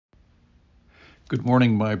Good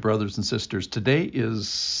morning, my brothers and sisters. Today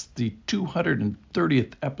is the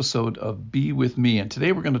 230th episode of Be With Me, and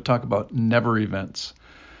today we're going to talk about never events.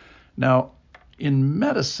 Now, in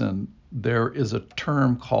medicine, there is a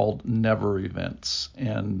term called never events,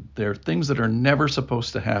 and they're things that are never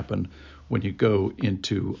supposed to happen when you go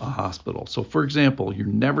into a hospital. So, for example, you're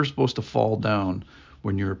never supposed to fall down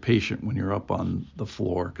when you're a patient, when you're up on the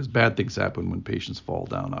floor, because bad things happen when patients fall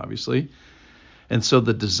down, obviously. And so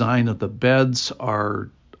the design of the beds are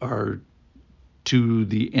to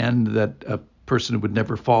the end that a person would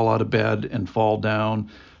never fall out of bed and fall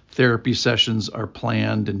down. Therapy sessions are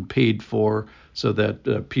planned and paid for so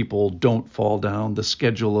that people don't fall down. The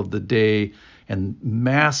schedule of the day and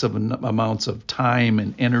massive amounts of time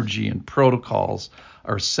and energy and protocols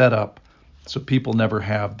are set up so people never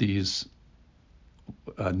have these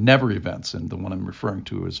never events. And the one I'm referring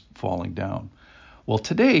to is falling down. Well,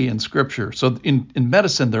 today in Scripture, so in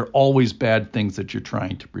medicine, there are always bad things that you're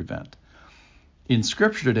trying to prevent. In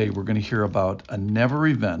Scripture today, we're going to hear about a never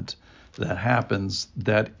event that happens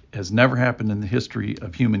that has never happened in the history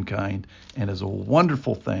of humankind and is a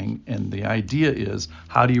wonderful thing. And the idea is,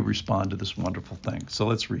 how do you respond to this wonderful thing? So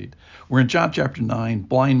let's read. We're in John chapter 9.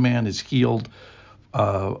 Blind man is healed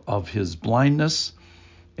of his blindness.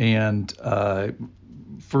 And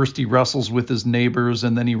first he wrestles with his neighbors,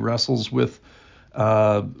 and then he wrestles with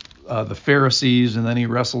the Pharisees, and then they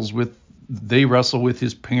wrestle with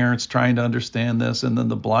his parents trying to understand this, and then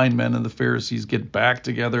the blind men and the Pharisees get back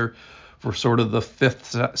together for sort of the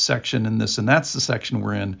fifth section in this, and that's the section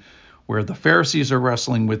we're in, where the Pharisees are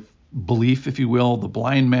wrestling with belief, if you will. The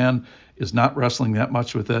blind man is not wrestling that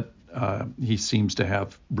much with it. He seems to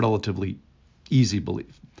have relatively easy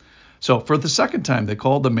belief. So for the second time, they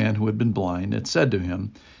called the man who had been blind and said to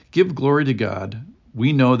him, "Give glory to God.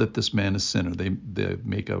 We know that this man is a sinner." They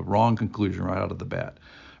make a wrong conclusion right out of the bat.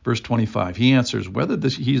 Verse 25, he answers, "Whether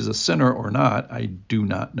he is a sinner or not, I do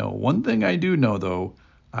not know. One thing I do know, though,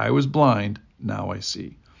 I was blind, now I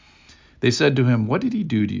see." They said to him, "What did he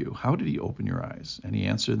do to you? How did he open your eyes?" And he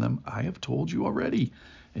answered them, "I have told you already,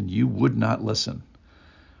 and you would not listen.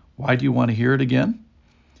 Why do you want to hear it again?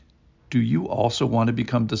 Do you also want to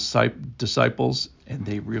become disciples?" And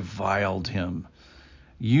they reviled him.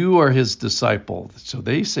 "You are his disciple." So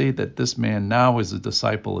they say that this man now is a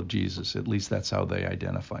disciple of Jesus. At least that's how they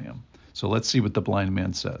identify him. So let's see what the blind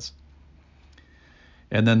man says.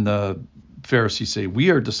 And then the Pharisees say,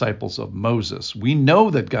 "We are disciples of Moses. We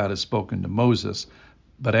know that God has spoken to Moses,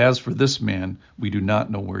 but as for this man, we do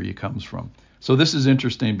not know where he comes from." So this is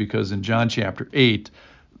interesting because in John chapter 8,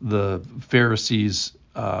 the Pharisees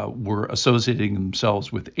were associating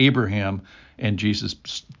themselves with Abraham, and Jesus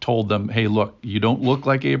told them, "Hey, look, you don't look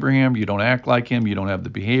like Abraham, you don't act like him, you don't have the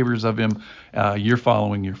behaviors of him, you're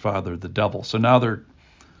following your father, the devil." So now they're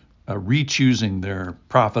re-choosing their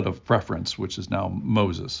prophet of preference, which is now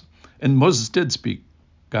Moses. And Moses did speak.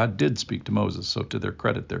 God did speak to Moses, so to their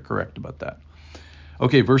credit, they're correct about that.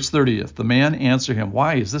 Okay, verse 30th, the man answered him,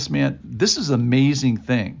 "Why is this man, this is an amazing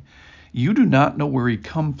thing. You do not know where he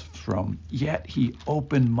comes from, yet he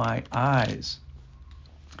opened my eyes."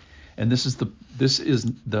 And this is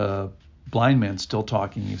the blind man still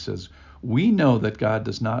talking. He says, "We know that God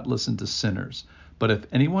does not listen to sinners, but if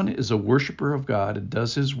anyone is a worshiper of God and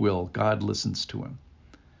does his will, God listens to him."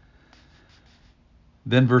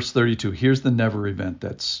 Then verse 32, here's the never event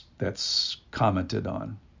that's commented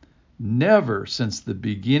on. Never since the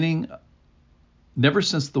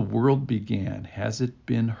world began has it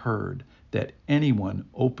been heard that anyone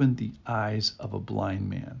opened the eyes of a blind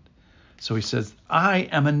man. So he says, I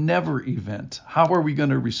am a never event. How are we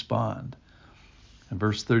going to respond? And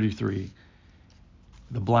verse 33,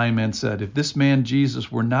 the blind man said, "If this man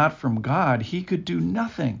Jesus were not from God, he could do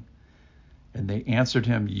nothing." And they answered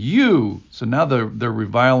him, "You," so now they're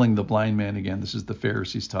reviling the blind man again. This is the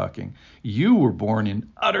Pharisees talking. "You were born in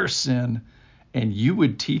utter sin, and you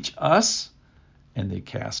would teach us?" And they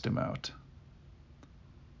cast him out.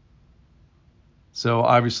 So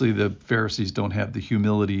obviously the Pharisees don't have the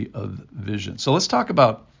humility of vision. So let's talk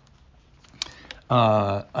about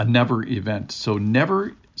a never event. So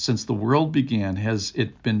never since the world began has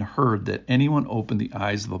it been heard that anyone opened the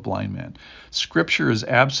eyes of a blind man. Scripture is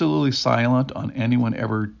absolutely silent on anyone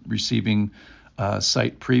ever receiving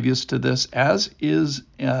sight previous to this, as is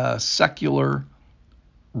secular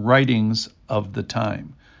writings of the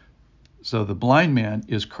time. So the blind man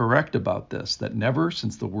is correct about this, that never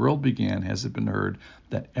since the world began has it been heard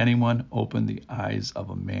that anyone opened the eyes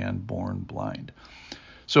of a man born blind.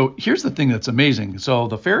 So here's the thing that's amazing. So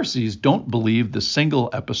the Pharisees don't believe the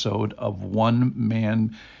single episode of one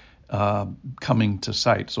man coming to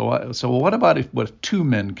sight. So what about if 2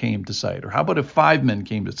 men came to sight? Or how about if 5 men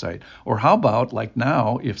came to sight? Or how about, like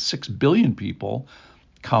now, if 6 billion people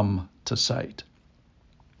come to sight?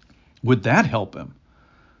 Would that help him?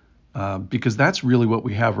 Because that's really what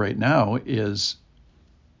we have right now is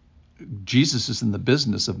Jesus is in the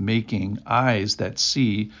business of making eyes that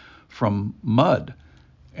see from mud.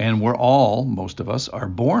 And most of us are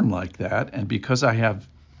born like that. And because I have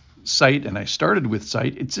sight and I started with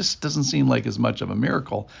sight, it just doesn't seem like as much of a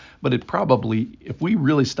miracle. But it probably, if we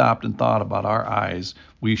really stopped and thought about our eyes,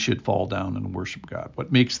 we should fall down and worship God.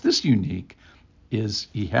 What makes this unique is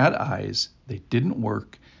he had eyes, they didn't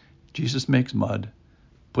work. Jesus makes mud,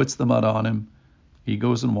 puts the mud on him, he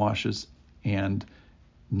goes and washes, and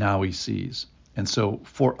now he sees. And so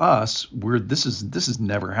for us, this has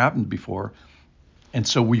never happened before, and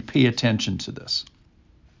so we pay attention to this.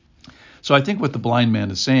 So I think what the blind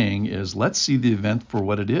man is saying is, let's see the event for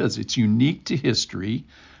what it is. It's unique to history,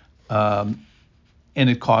 and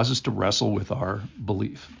it causes us to wrestle with our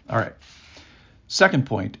belief. All right. Second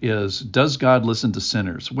point is, does God listen to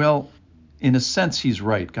sinners? Well, in a sense, he's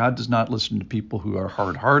right. God does not listen to people who are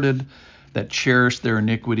hard-hearted, that cherish their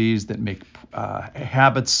iniquities, that make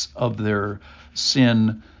habits of their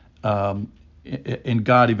sin, and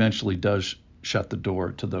God eventually does shut the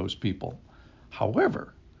door to those people.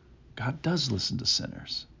 However, God does listen to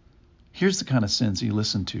sinners. Here's the kind of sins he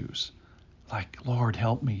listens to, like, Lord,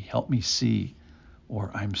 help me see, or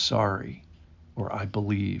I'm sorry, or I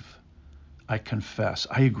believe, I confess,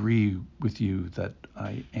 I agree with you that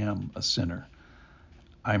I am a sinner.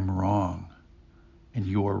 I'm wrong, and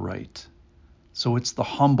you're right. So it's the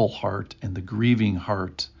humble heart and the grieving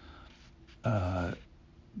heart, the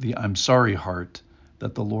I'm sorry heart,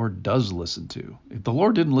 that the Lord does listen to. If the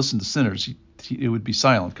Lord didn't listen to sinners, it would be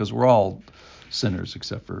silent, because we're all sinners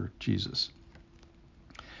except for Jesus.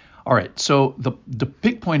 All right, so the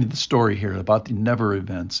big point of the story here about the never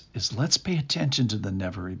events is, let's pay attention to the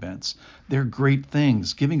never events. They're great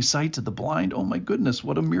things. Giving sight to the blind, oh my goodness,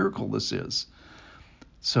 what a miracle this is.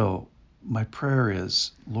 So my prayer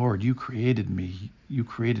is, Lord, you created me. You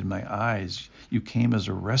created my eyes. You came as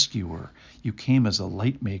a rescuer. You came as a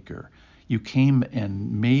light maker. You came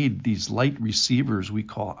and made these light receivers we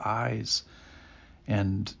call eyes.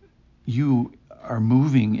 And you are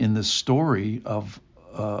moving in the story of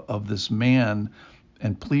this man,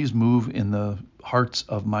 and please move in the hearts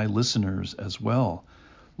of my listeners as well.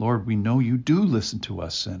 Lord, we know you do listen to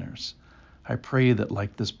us sinners. I pray that,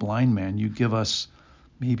 like this blind man, you give us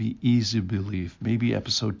maybe easy belief. Maybe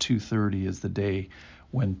episode 230 is the day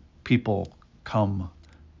when people come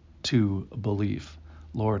to belief.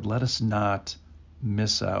 Lord, let us not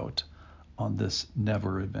miss out on this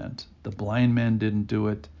never event. The blind man didn't do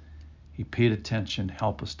it. He paid attention.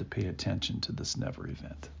 Help us to pay attention to this never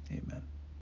event. Amen.